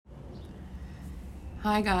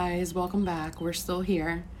Hi guys, welcome back. We're still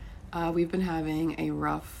here. We've been having a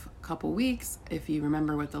rough couple weeks. If you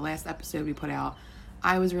remember what the last episode we put out,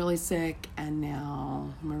 I was really sick and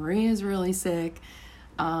now Maria's really sick.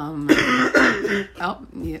 Oh,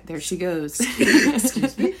 yeah, there she goes.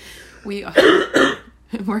 Excuse me. We're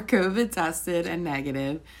COVID tested and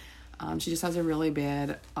negative. She just has a really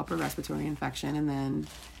bad upper respiratory infection, and then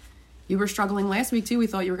you were struggling last week too. We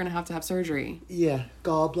thought you were going to have surgery. Yeah,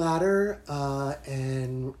 gallbladder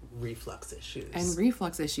and reflux issues.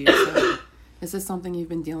 So this is something you've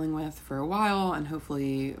been dealing with for a while, and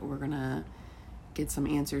hopefully we're going to get some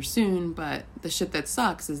answers soon. But the shit that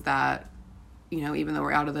sucks is that, you know, even though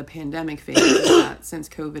we're out of the pandemic phase, is that since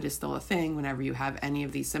COVID is still a thing, whenever you have any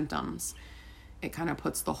of these symptoms, it kind of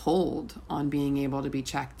puts the hold on being able to be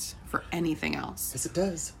checked for anything else. Yes, it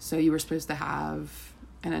does. So you were supposed to have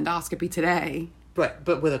an endoscopy today. But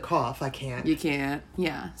with a cough, I can't. You can't.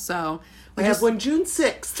 Yeah. So I have one June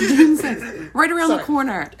 6th. June 6th. Right around the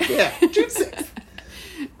corner. Yeah, June 6th.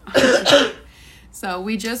 So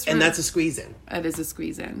we just... And that's a squeeze in. It is a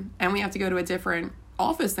squeeze in. And we have to go to a different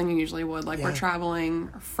office than you usually would. Like, we're traveling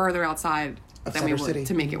further outside than we would city.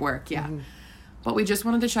 to make it work. Yeah. Mm-hmm. But we just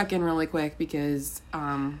wanted to check in really quick because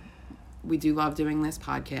we do love doing this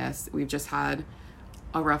podcast. We've just had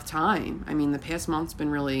a rough time. I mean, the past month's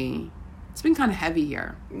been it's been kind of heavy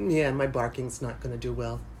here. Yeah, my barking's not going to do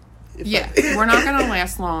well. We're not going to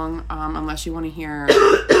last long unless you want to hear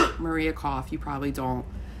Maria cough. You probably don't.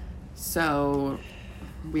 So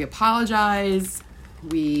we apologize.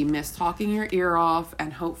 We miss talking your ear off,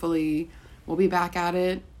 and hopefully we'll be back at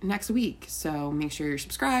it next week. So make sure you're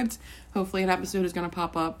subscribed. Hopefully an episode is going to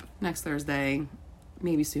pop up next Thursday,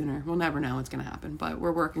 maybe sooner. We'll never know what's going to happen, but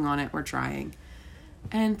we're working on it. We're trying.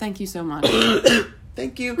 And thank you so much.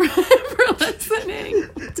 Thank you for listening.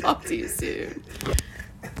 Talk to you soon.